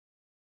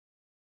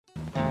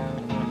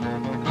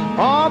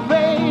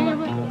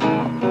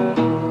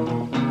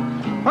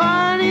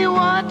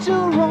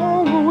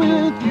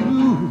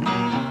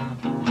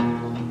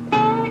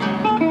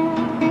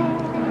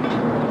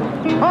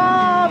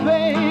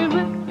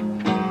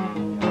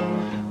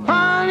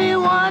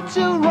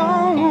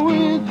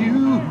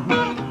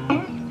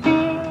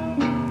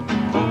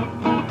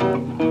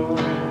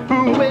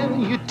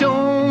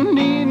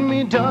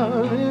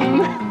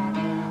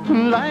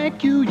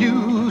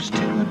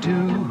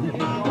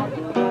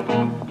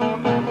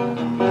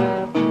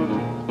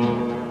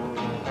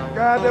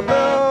Got the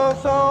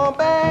blues so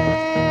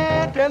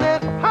bad till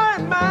it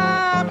hurt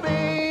my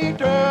feet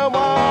to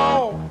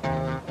walk.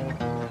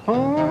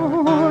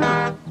 Oh,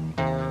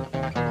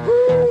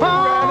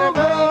 got the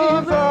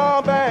blues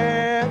so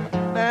bad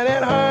that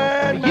it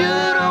hurt my you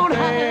don't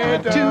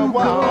have to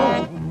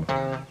walk.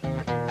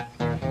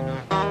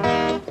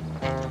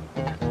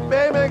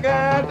 Baby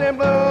got the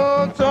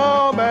blues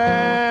so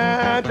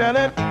bad till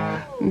it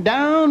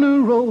down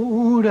the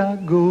road I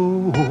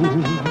go.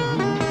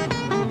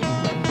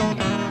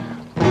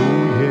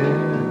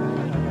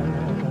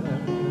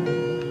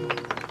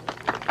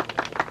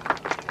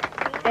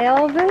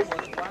 Elvis,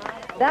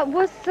 that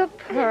was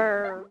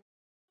superb.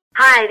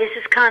 Hi, this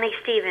is Connie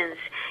Stevens.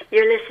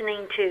 You're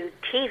listening to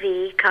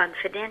TV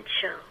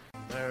Confidential.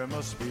 There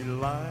must be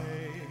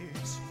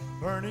lights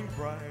burning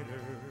brighter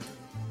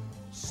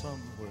somewhere.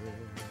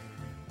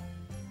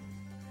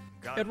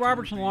 Ed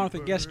Robertson along with the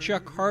guest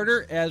Chuck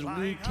Carter as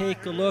we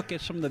take a look at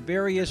some of the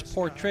various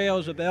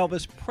portrayals of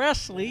Elvis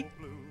Presley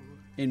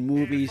in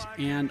movies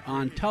and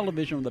on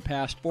television over the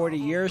past 40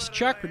 years.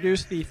 Chuck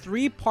produced the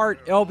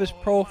three-part Elvis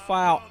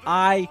profile,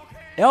 I,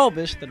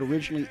 Elvis, that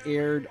originally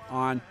aired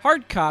on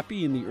hard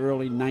copy in the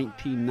early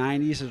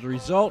 1990s. As a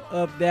result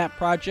of that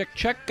project,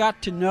 Chuck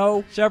got to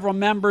know several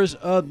members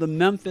of the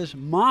Memphis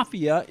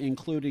Mafia,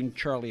 including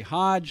Charlie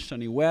Hodge,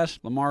 Sonny West,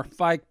 Lamar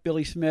Fike,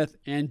 Billy Smith,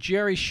 and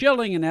Jerry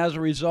Schilling. And as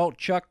a result,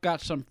 Chuck got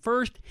some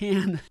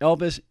first-hand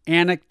Elvis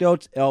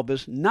anecdotes,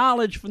 Elvis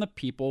knowledge from the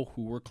people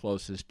who were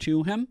closest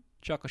to him.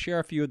 Chuck will share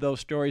a few of those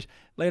stories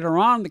later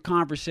on in the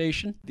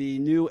conversation. The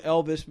new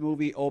Elvis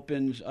movie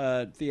opens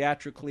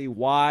theatrically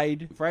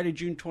wide Friday,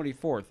 June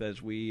 24th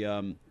as we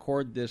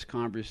record this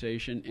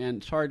conversation. And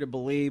it's hard to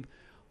believe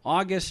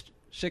August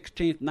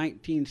 16th,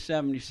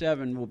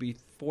 1977 will be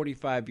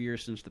 45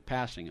 years since the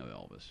passing of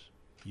Elvis.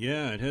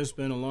 Yeah, it has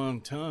been a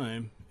long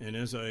time. And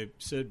as I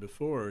said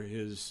before,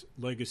 his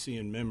legacy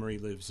and memory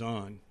lives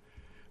on.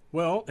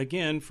 Well,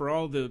 again, for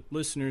all the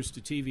listeners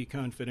to TV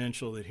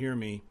Confidential that hear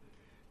me,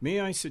 may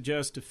I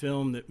suggest a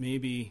film that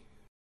maybe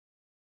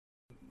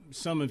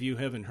some of you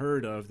haven't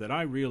heard of that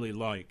I really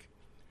like?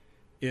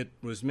 It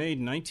was made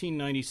in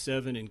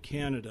 1997 in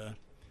Canada.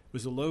 It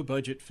was a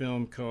low-budget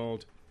film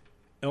called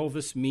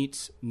Elvis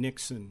Meets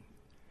Nixon,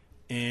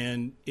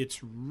 and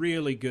it's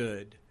really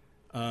good.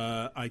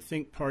 I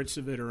think parts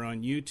of it are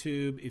on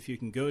YouTube. If you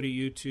can go to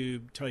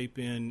YouTube, type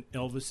in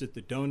Elvis at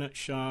the Donut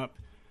Shop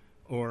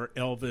or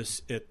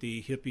Elvis at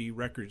the Hippie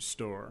Record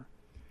Store.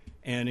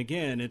 And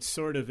again, it's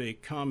sort of a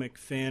comic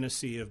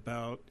fantasy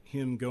about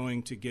him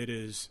going to get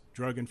his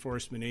Drug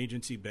Enforcement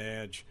Agency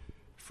badge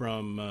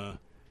from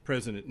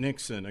President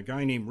Nixon. A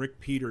guy named Rick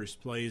Peters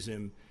plays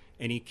him,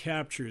 and he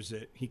captures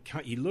it.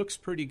 He looks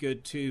pretty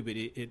good, too, but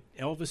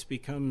Elvis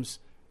becomes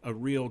a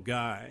real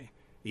guy,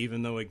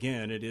 even though,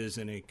 again, it is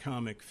in a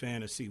comic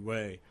fantasy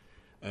way.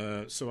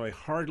 So I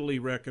heartily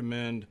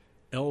recommend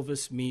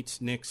Elvis Meets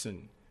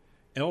Nixon.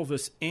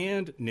 Elvis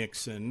and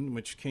Nixon,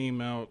 which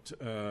came out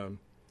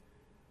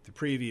the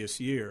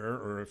previous year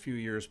or a few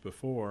years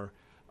before,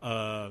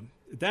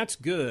 that's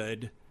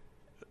good,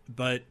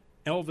 but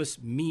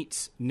Elvis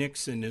Meets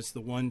Nixon is the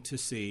one to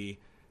see,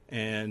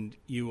 and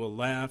you will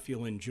laugh,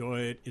 you'll enjoy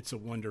it. It's a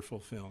wonderful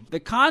film. The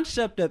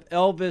concept of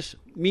Elvis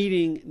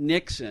meeting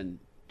Nixon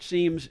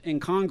seems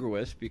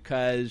incongruous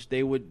because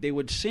they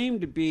would seem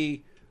to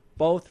be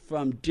both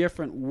from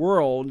different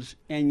worlds,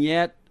 and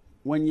yet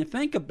when you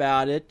think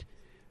about it,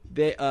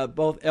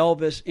 both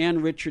Elvis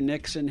and Richard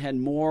Nixon had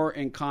more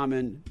in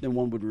common than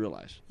one would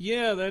realize.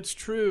 Yeah, that's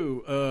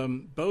true.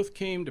 Both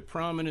came to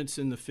prominence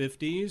in the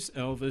 50s,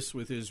 Elvis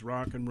with his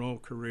rock and roll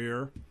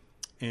career,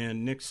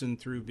 and Nixon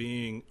through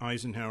being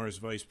Eisenhower's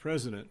vice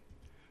president.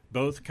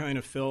 Both kind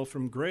of fell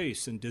from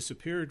grace and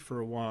disappeared for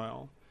a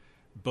while.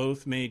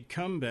 Both made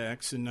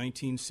comebacks in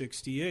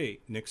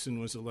 1968. Nixon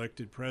was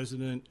elected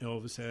president.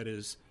 Elvis had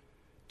his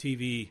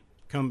TV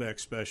comeback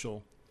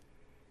special.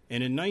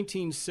 And in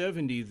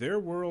 1970, their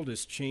world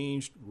has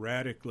changed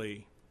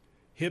radically.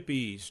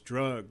 Hippies,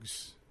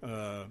 drugs,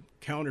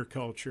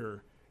 counterculture,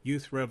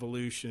 youth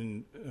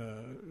revolution,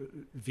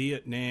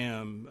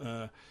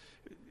 Vietnam.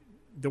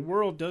 The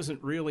world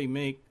doesn't really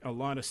make a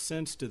lot of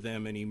sense to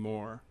them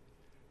anymore.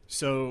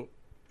 So,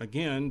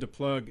 again, to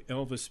plug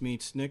Elvis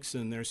Meets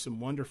Nixon, there's some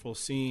wonderful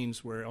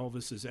scenes where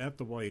Elvis is at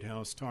the White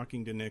House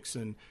talking to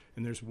Nixon,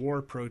 and there's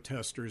war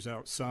protesters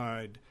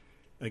outside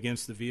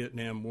against the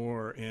Vietnam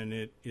War,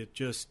 and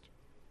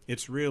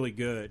it's really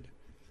good.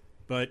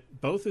 But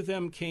both of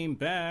them came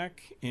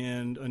back,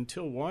 and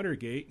until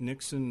Watergate,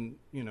 Nixon,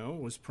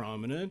 was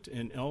prominent,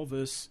 and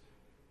Elvis,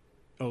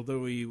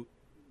 although he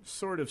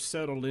sort of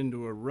settled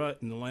into a rut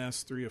in the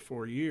last 3 or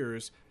 4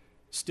 years,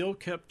 still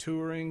kept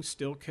touring,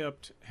 still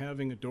kept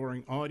having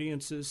adoring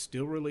audiences,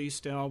 still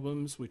released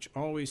albums, which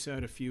always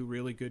had a few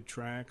really good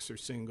tracks or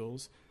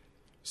singles.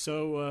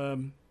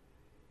 So,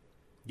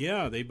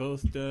 they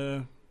both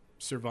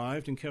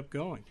survived and kept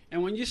going.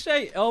 And when you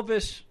say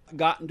Elvis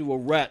got into a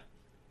rut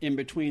in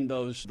between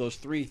those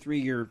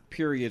three-year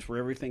periods where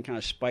everything kind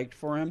of spiked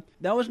for him.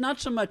 That was not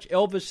so much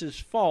Elvis's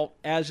fault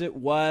as it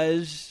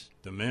was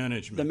the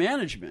management. The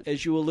management,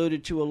 as you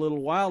alluded to a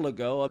little while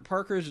ago.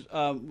 Parker's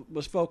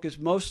was focused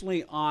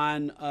mostly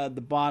on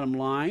the bottom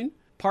line.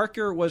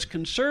 Parker was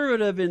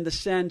conservative in the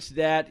sense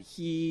that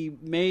he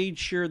made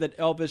sure that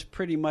Elvis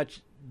pretty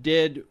much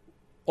did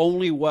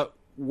only what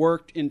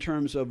worked in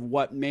terms of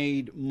what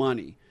made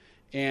money.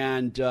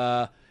 And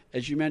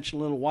as you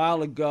mentioned a little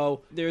while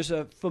ago, there's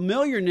a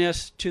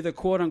familiarness to the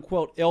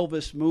quote-unquote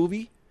Elvis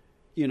movie.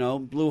 You know,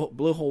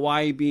 Blue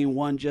Hawaii being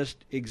one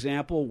just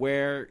example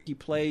where he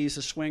plays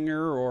a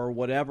swinger or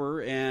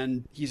whatever,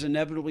 and he's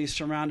inevitably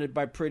surrounded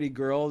by pretty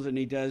girls, and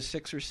he does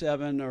 6 or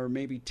 7 or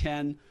maybe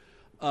 10,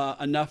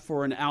 enough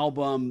for an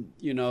album,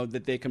 you know,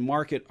 that they can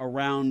market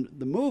around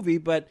the movie,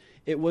 but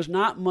it was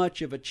not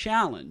much of a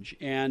challenge.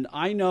 And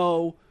I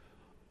know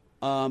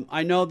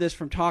this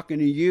from talking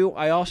to you.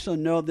 I also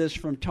know this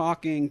from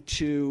talking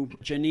to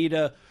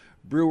Janita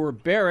Brewer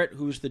Barrett,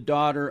 who's the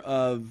daughter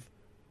of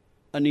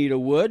Anita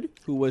Wood,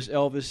 who was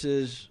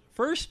Elvis's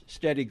first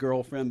steady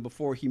girlfriend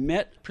before he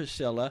met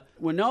Priscilla.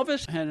 When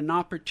Elvis had an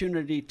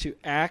opportunity to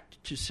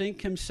act, to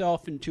sink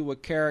himself into a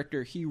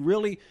character, he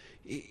really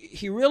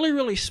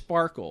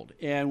sparkled.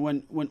 And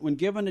when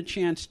given a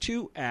chance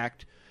to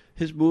act,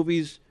 his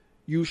movies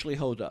usually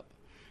hold up.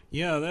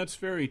 Yeah, that's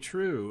very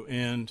true.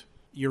 And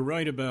you're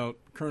right about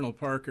Colonel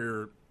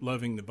Parker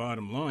loving the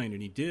bottom line,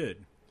 and he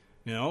did.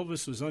 Now,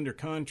 Elvis was under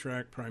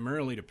contract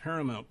primarily to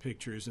Paramount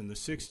Pictures in the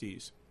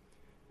 60s.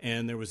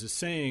 And there was a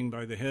saying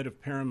by the head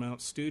of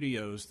Paramount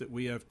Studios that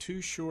we have 2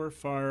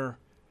 surefire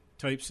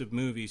types of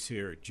movies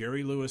here,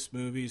 Jerry Lewis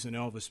movies and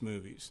Elvis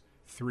movies.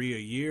 3 a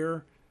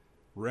year,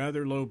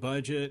 rather low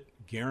budget,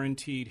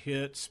 guaranteed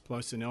hits,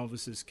 plus in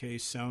Elvis's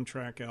case,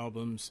 soundtrack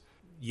albums.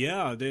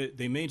 Yeah,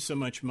 they made so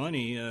much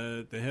money,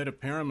 the head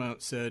of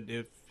Paramount said,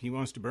 if he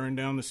wants to burn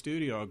down the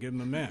studio, I'll give him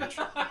a match.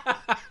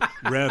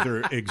 Rather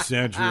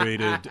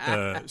exaggerated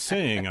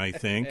saying, I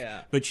think,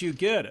 yeah. But you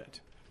get it.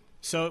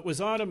 So it was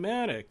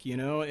automatic, you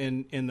know,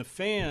 and the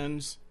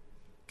fans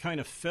kind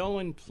of fell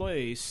in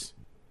place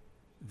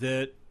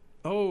that,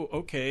 oh,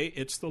 okay,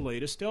 it's the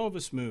latest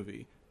Elvis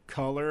movie.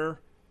 Color,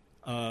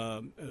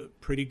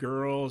 pretty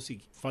girls,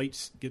 he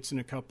gets in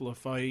a couple of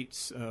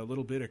fights, a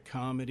little bit of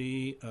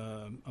comedy,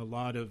 a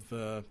lot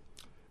of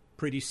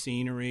pretty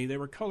scenery. They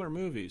were color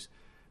movies.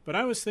 But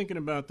I was thinking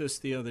about this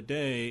the other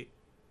day.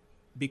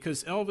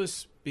 Because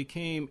Elvis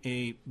became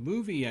a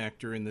movie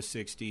actor in the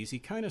 60s, he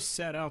kind of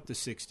set out the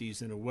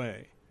 60s in a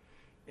way.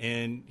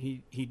 And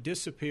he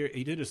disappeared.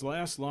 He did his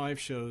last live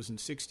shows in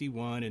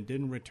 61 and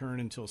didn't return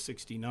until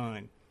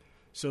 69.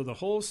 So the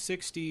whole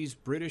 60s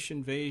British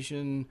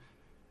invasion,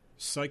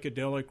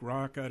 psychedelic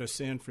rock out of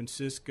San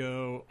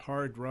Francisco,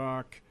 hard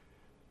rock,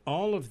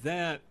 all of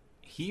that,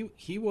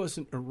 he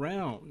wasn't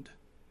around.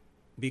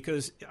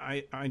 Because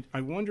I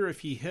wonder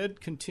if he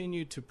had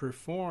continued to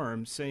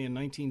perform, say, in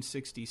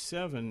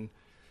 1967,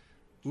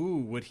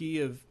 would he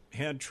have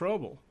had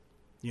trouble?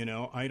 You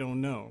know, I don't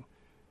know.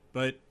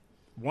 But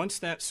once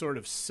that sort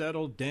of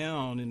settled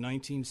down in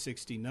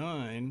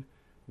 1969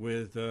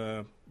 with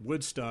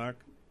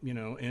Woodstock, you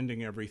know,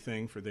 ending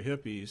everything for the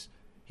hippies,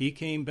 he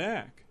came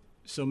back.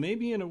 So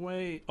maybe in a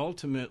way,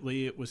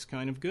 ultimately, it was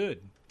kind of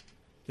good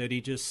that he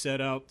just set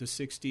out the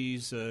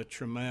 60s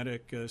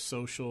traumatic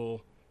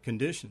social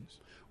conditions.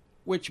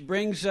 Which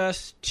brings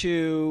us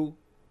to,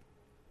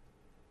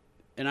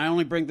 and I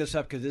only bring this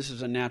up because this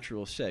is a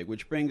natural segue,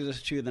 which brings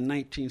us to the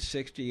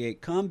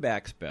 1968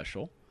 comeback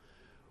special,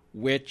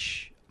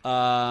 which,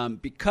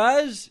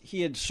 because he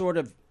had sort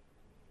of,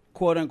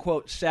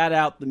 quote-unquote, sat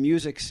out the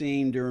music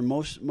scene during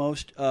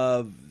most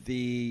of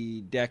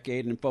the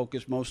decade and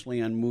focused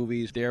mostly on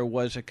movies, there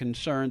was a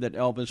concern that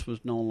Elvis was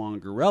no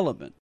longer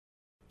relevant.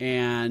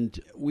 And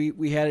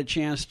we had a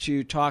chance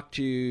to talk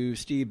to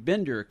Steve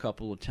Binder a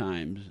couple of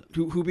times,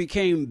 who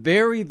became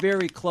very,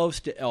 very close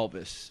to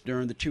Elvis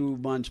during the 2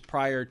 months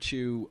prior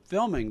to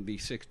filming the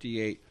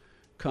 68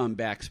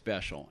 comeback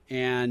special.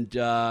 And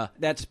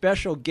that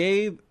special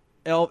gave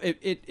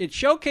it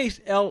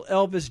showcased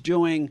Elvis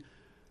doing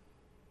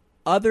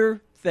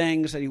other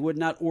things that he would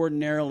not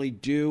ordinarily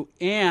do.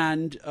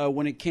 And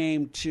when it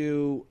came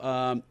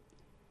to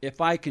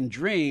If I Can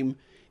Dream,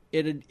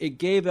 it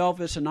gave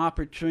Elvis an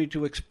opportunity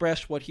to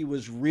express what he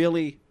was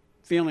really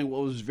feeling,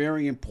 what was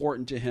very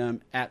important to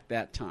him at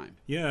that time.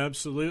 Yeah,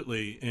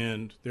 absolutely.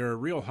 And there are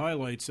real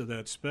highlights of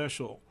that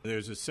special.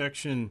 There's a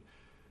section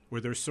where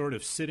they're sort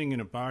of sitting in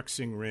a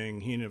boxing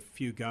ring, he and a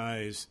few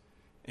guys,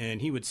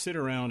 and he would sit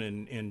around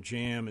and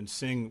jam and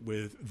sing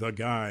with the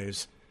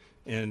guys.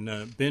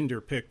 And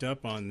Binder picked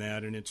up on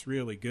that, and it's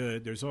really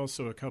good. There's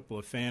also a couple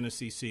of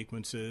fantasy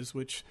sequences,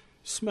 which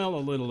smell a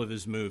little of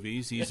his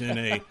movies. He's in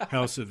a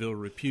House of Ill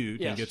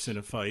Repute and gets in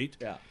a fight.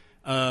 Yeah.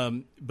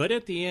 But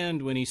at the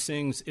end, when he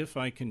sings If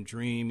I Can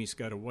Dream, he's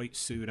got a white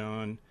suit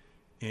on,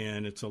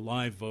 and it's a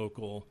live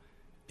vocal,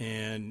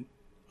 and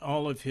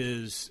all of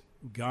his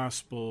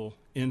gospel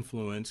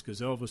influence, because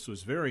Elvis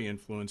was very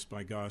influenced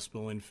by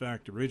gospel. In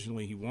fact,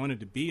 originally he wanted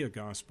to be a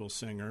gospel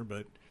singer,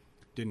 but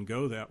didn't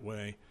go that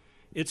way.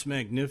 It's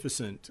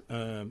magnificent.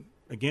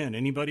 Again,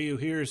 anybody who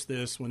hears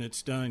this, when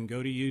it's done,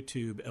 go to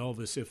YouTube,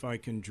 Elvis, If I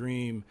Can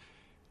Dream,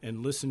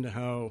 and listen to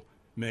how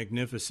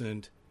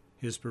magnificent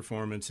his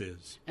performance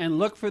is. And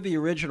look for the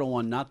original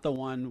one, not the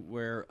one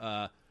where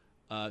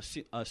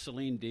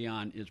Celine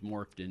Dion is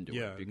morphed into it.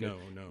 Yeah, no.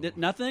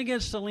 Nothing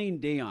against Celine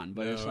Dion,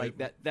 but No, it's like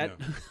that. no.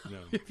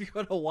 If you're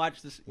going to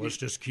watch this, Let's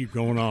just keep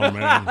going on,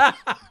 man.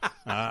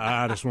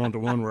 I just want the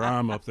one where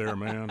I'm up there,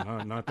 man.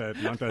 Not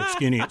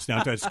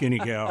that skinny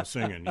gal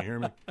singing. You hear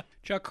me?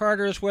 Chuck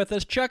Carter is with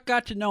us. Chuck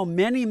got to know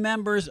many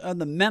members of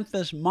the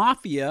Memphis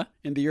Mafia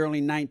in the early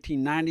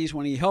 1990s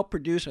when he helped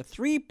produce a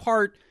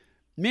 3-part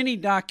mini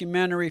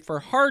documentary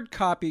for hard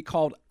copy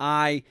called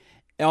I,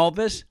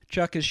 Elvis.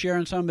 Chuck is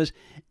sharing some of his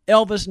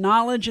Elvis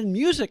knowledge and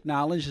music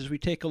knowledge as we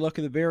take a look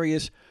at the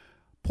various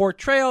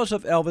portrayals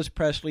of Elvis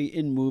Presley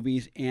in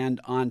movies and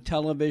on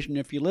television.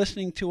 If you're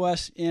listening to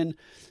us in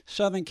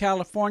Southern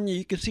California,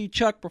 you can see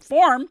Chuck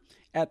perform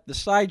at the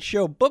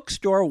Sideshow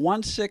Bookstore,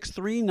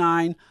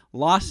 1639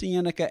 La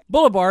Cienega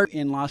Boulevard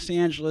in Los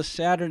Angeles,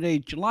 Saturday,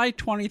 July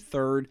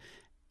 23rd,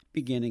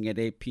 beginning at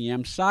 8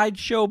 p.m.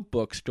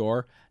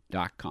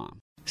 SideshowBookstore.com.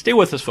 Stay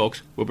with us,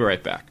 folks. We'll be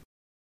right back.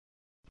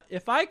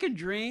 If I Could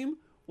Dream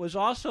was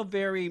also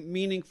very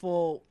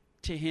meaningful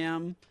to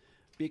him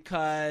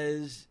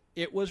because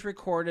it was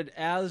recorded,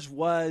 as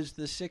was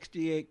the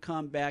 68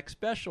 comeback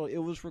special. It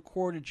was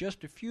recorded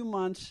just a few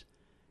months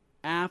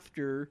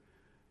after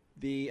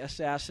the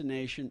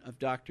assassination of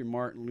Dr.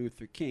 Martin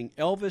Luther King.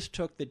 Elvis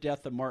took the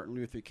death of Martin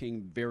Luther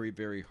King very,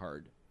 very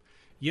hard.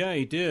 Yeah,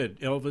 he did.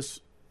 Elvis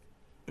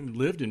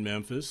lived in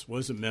Memphis,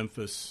 was a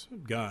Memphis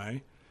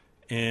guy,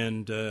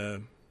 and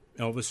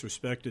Elvis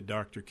respected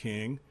Dr.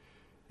 King.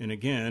 And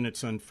again,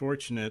 it's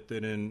unfortunate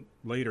that in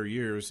later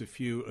years, a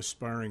few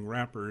aspiring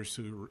rappers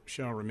who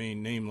shall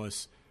remain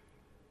nameless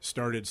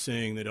started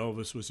saying that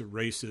Elvis was a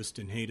racist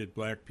and hated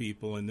black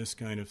people and this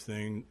kind of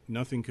thing.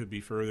 Nothing could be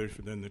further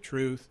than the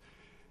truth.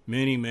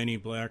 Many, many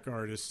black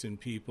artists and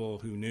people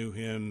who knew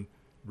him,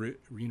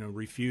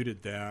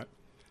 refuted that.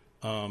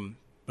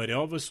 But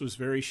Elvis was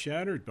very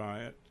shattered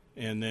by it.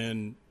 And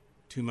then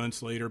 2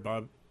 months later,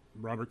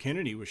 Robert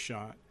Kennedy was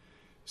shot.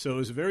 So it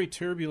was a very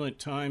turbulent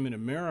time in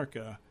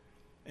America,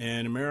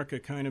 and America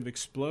kind of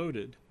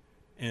exploded.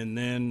 And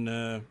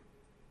then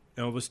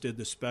Elvis did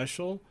the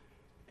special,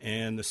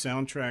 and the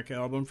soundtrack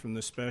album from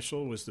the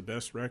special was the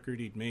best record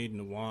he'd made in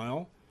a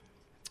while.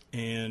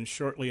 And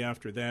shortly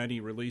after that, he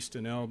released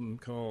an album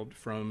called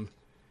From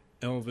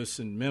Elvis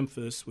in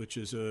Memphis, which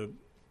is a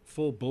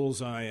full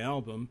bullseye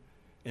album,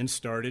 and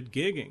started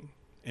gigging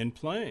and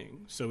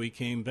playing. So he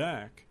came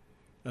back.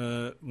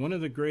 One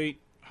of the great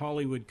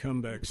Hollywood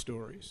comeback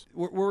stories.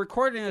 We're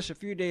recording this a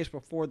few days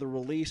before the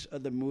release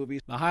of the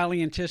movie. The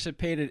highly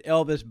anticipated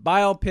Elvis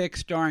biopic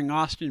starring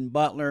Austin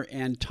Butler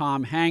and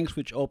Tom Hanks,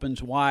 which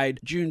opens wide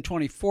June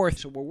 24th.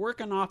 So we're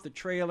working off the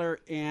trailer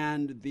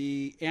and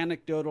the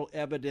anecdotal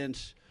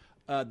evidence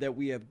that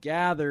we have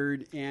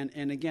gathered.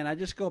 And again, I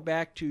just go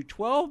back to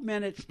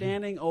 12-minute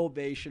standing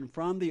ovation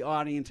from the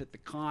audience at the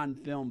Cannes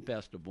Film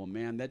Festival.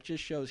 Man, that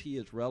just shows he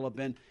is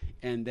relevant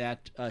and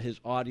that his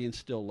audience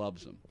still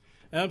loves him.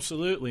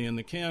 Absolutely, and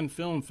the Cannes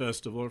Film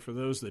Festival, for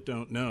those that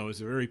don't know, is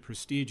a very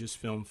prestigious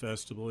film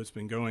festival. It's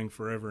been going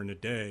forever and a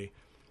day,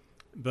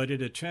 but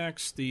it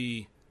attracts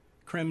the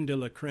creme de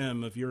la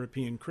creme of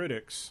European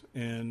critics,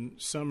 and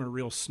some are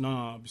real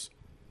snobs.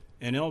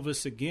 And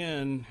Elvis,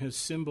 again, has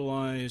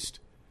symbolized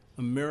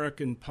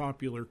American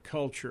popular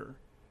culture,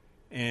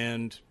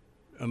 and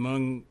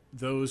among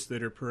those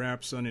that are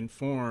perhaps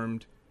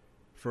uninformed,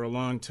 for a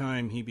long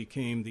time he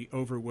became the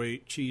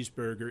overweight,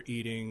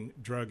 cheeseburger-eating,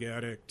 drug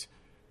addict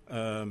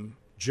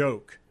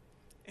joke,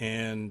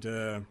 and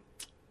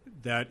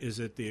that is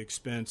at the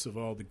expense of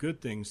all the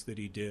good things that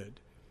he did.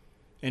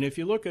 And if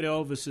you look at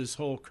Elvis's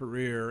whole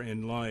career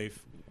in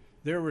life,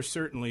 there were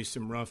certainly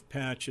some rough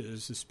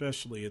patches,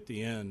 especially at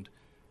the end,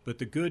 but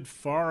the good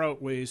far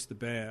outweighs the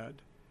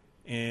bad,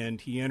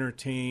 and he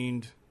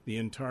entertained the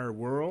entire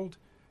world.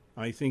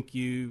 I think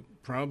you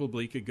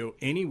probably could go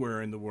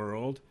anywhere in the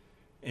world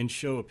and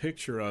show a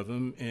picture of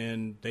him,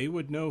 and they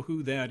would know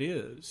who that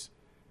is.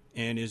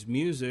 And his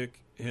music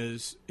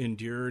has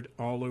endured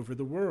all over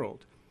the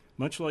world.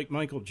 Much like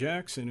Michael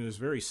Jackson, who is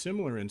very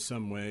similar in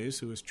some ways,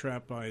 who was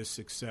trapped by his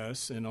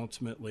success and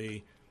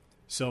ultimately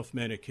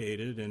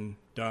self-medicated and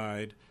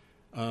died.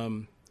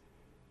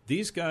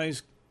 These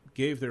guys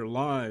gave their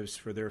lives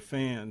for their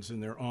fans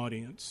and their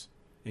audience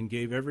and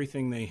gave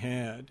everything they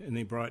had, and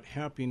they brought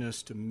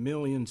happiness to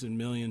millions and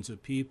millions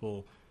of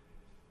people,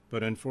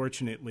 but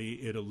unfortunately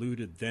it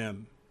eluded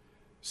them.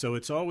 So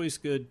it's always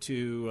good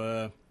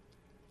to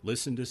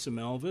listen to some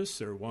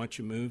Elvis or watch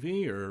a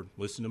movie or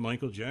listen to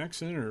Michael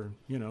Jackson or,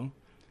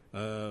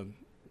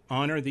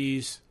 honor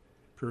these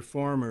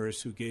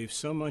performers who gave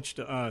so much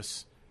to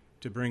us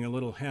to bring a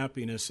little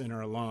happiness in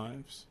our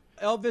lives.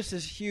 Elvis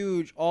is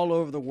huge all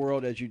over the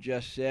world, as you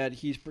just said.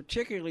 He's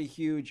particularly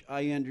huge,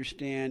 I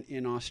understand,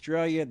 in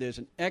Australia. There's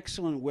an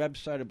excellent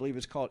website, I believe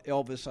it's called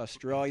Elvis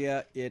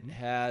Australia. It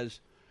has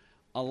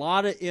a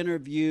lot of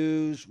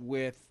interviews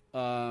with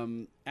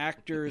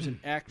actors and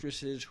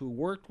actresses who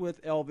worked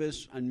with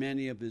Elvis on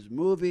many of his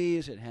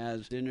movies. It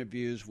has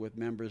interviews with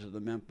members of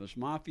the Memphis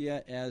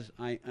Mafia, as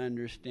I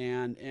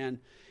understand. And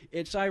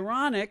it's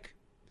ironic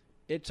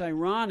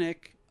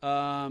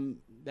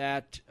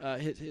that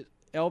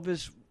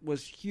Elvis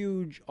was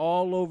huge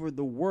all over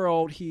the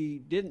world.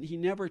 He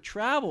never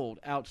traveled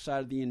outside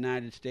of the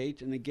United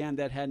States, and again,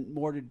 that had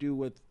more to do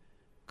with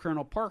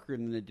Colonel Parker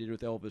than it did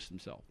with Elvis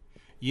himself.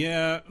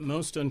 Yeah,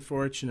 most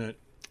unfortunate.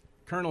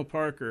 Colonel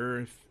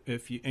Parker,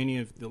 if any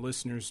of the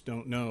listeners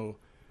don't know,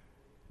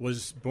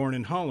 was born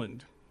in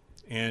Holland,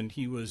 and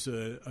he was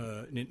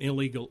an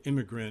illegal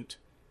immigrant,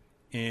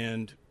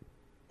 and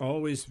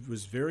always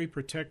was very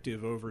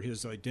protective over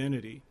his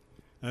identity.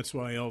 That's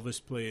why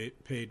Elvis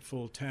paid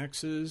full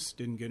taxes,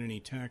 didn't get any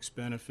tax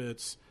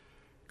benefits.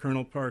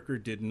 Colonel Parker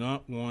did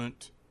not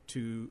want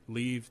to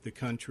leave the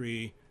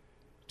country,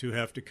 to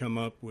have to come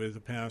up with a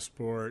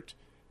passport.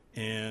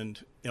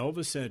 And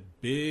Elvis had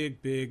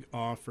big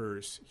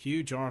offers,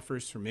 huge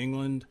offers from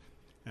England,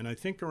 and I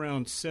think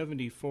around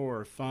 74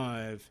 or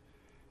 5,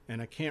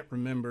 and I can't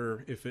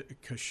remember if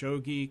it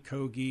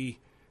Khashoggi,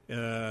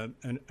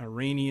 an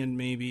Iranian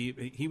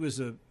maybe. He was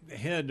a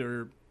head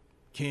or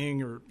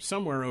king or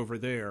somewhere over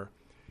there,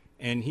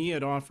 and he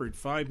had offered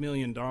 $5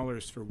 million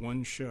for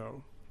one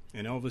show,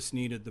 and Elvis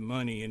needed the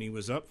money, and he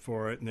was up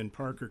for it, and then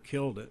Parker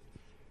killed it.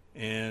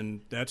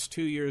 And that's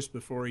 2 years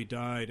before he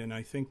died, and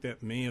I think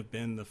that may have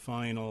been the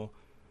final,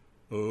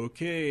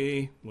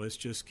 okay, let's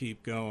just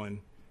keep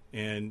going.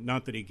 And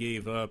not that he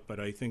gave up, but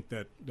I think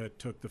that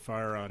took the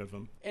fire out of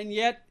him. And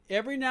yet,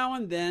 every now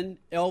and then,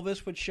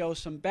 Elvis would show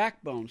some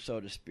backbone, so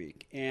to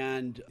speak,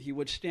 and he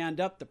would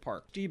stand up to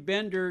Parker. Steve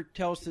Bender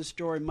tells this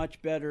story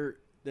much better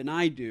than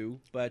I do,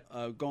 but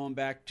going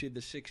back to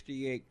the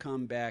 68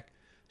 comeback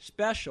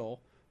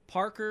special,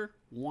 Parker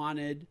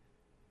wanted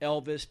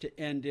Elvis to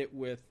end it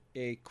with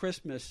a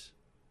Christmas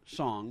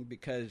song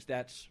because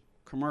that's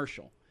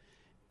commercial.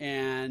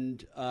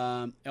 And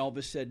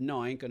Elvis said,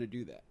 no, I ain't going to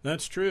do that.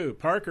 That's true.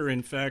 Parker,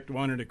 in fact,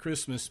 wanted a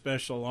Christmas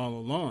special all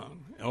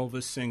along.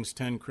 Elvis sings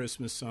 10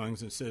 Christmas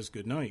songs and says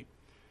goodnight.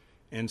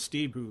 And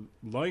Steve, who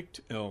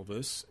liked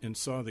Elvis and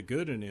saw the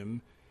good in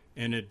him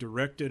and had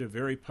directed a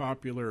very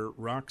popular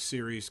rock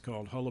series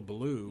called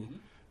Hullabaloo,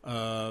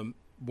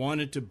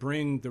 wanted to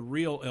bring the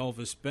real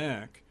Elvis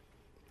back.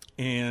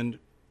 And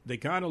they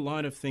got a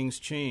lot of things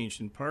changed,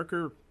 and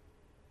Parker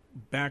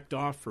backed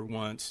off for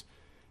once.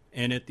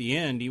 And at the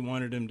end, he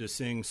wanted him to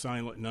sing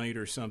Silent Night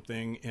or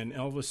something, and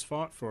Elvis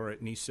fought for it,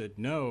 and he said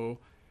no,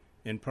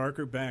 and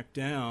Parker backed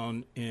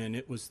down, and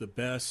it was the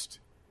best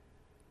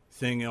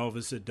thing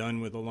Elvis had done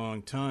with a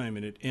long time,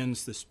 and it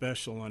ends the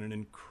special on an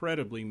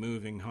incredibly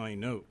moving high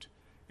note.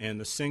 And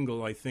the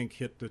single, I think,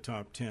 hit the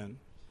top 10.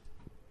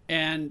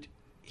 And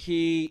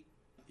he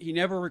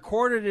never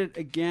recorded it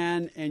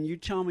again, and you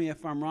tell me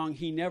if I'm wrong,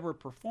 he never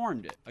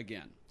performed it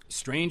again.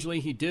 Strangely,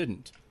 he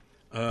didn't.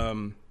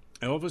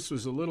 Elvis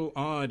was a little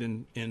odd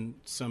in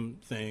some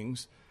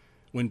things.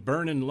 When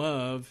Burnin'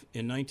 Love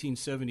in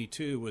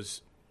 1972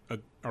 was a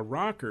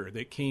rocker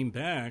that came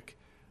back,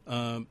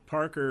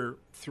 Parker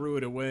threw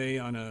it away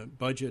on a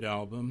budget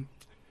album,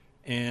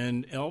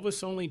 and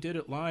Elvis only did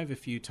it live a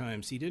few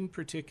times. He didn't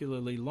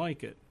particularly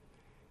like it.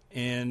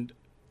 And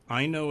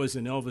I know as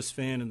an Elvis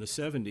fan in the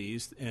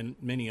 70s, and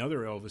many other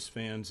Elvis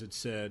fans had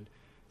said,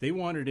 they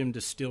wanted him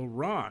to still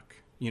rock.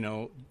 You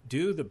know,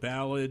 do the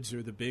ballads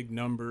or the big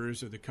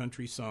numbers or the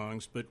country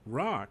songs, but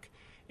rock.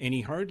 And he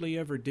hardly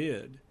ever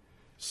did.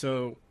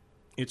 So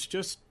it's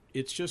just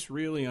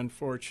really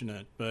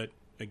unfortunate. But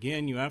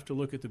again, you have to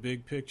look at the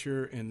big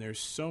picture, and there's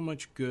so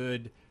much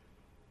good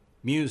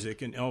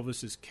music in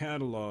Elvis's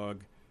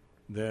catalog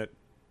that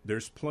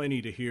there's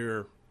plenty to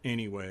hear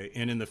anyway.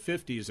 And in the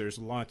 50s, there's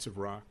lots of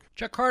rock.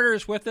 Chuck Carter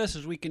is with us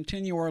as we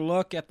continue our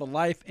look at the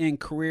life and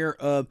career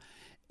of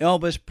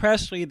Elvis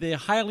Presley, the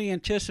highly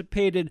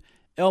anticipated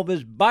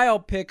Elvis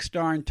biopic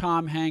starring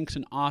Tom Hanks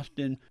and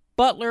Austin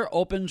Butler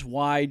opens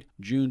wide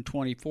June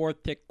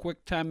 24th. Take a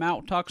quick time out.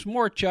 We'll talk some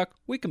more, Chuck.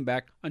 We come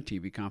back on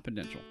TV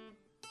Confidential.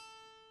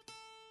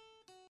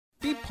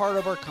 Be part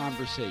of our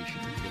conversation.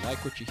 If you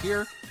like what you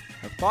hear,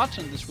 have thoughts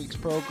on this week's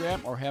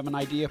program, or have an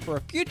idea for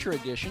a future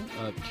edition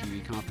of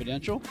TV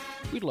Confidential,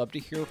 we'd love to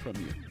hear from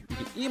you. You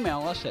can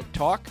email us at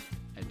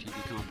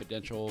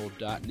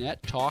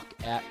talk@tvconfidential.net,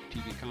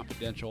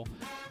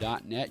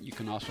 talk@tvconfidential.net. You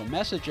can also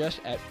message us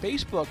at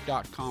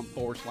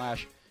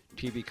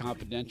facebook.com/TV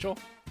Confidential,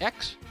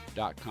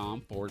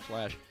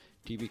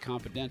 x.com/TV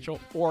Confidential,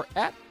 or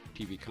at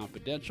TV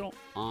Confidential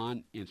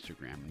on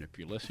Instagram. And if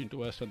you're listening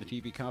to us on the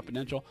TV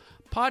Confidential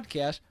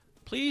podcast,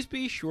 please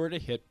be sure to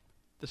hit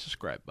the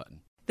subscribe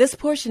button. This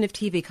portion of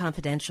TV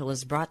Confidential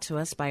is brought to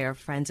us by our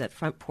friends at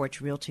Front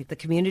Porch Realty, the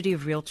community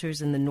of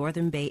realtors in the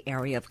Northern Bay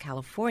area of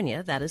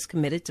California that is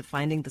committed to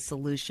finding the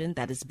solution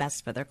that is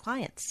best for their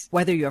clients.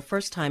 Whether you're a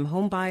first-time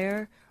home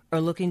buyer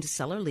or looking to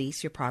sell or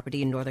lease your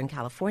property in Northern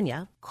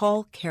California,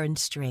 call Karen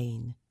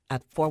Strain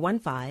at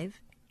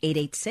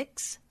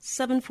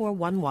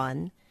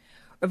 415-886-7411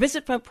 or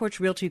visit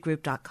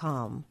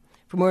FrontPorchRealtyGroup.com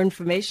for more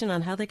information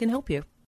on how they can help you.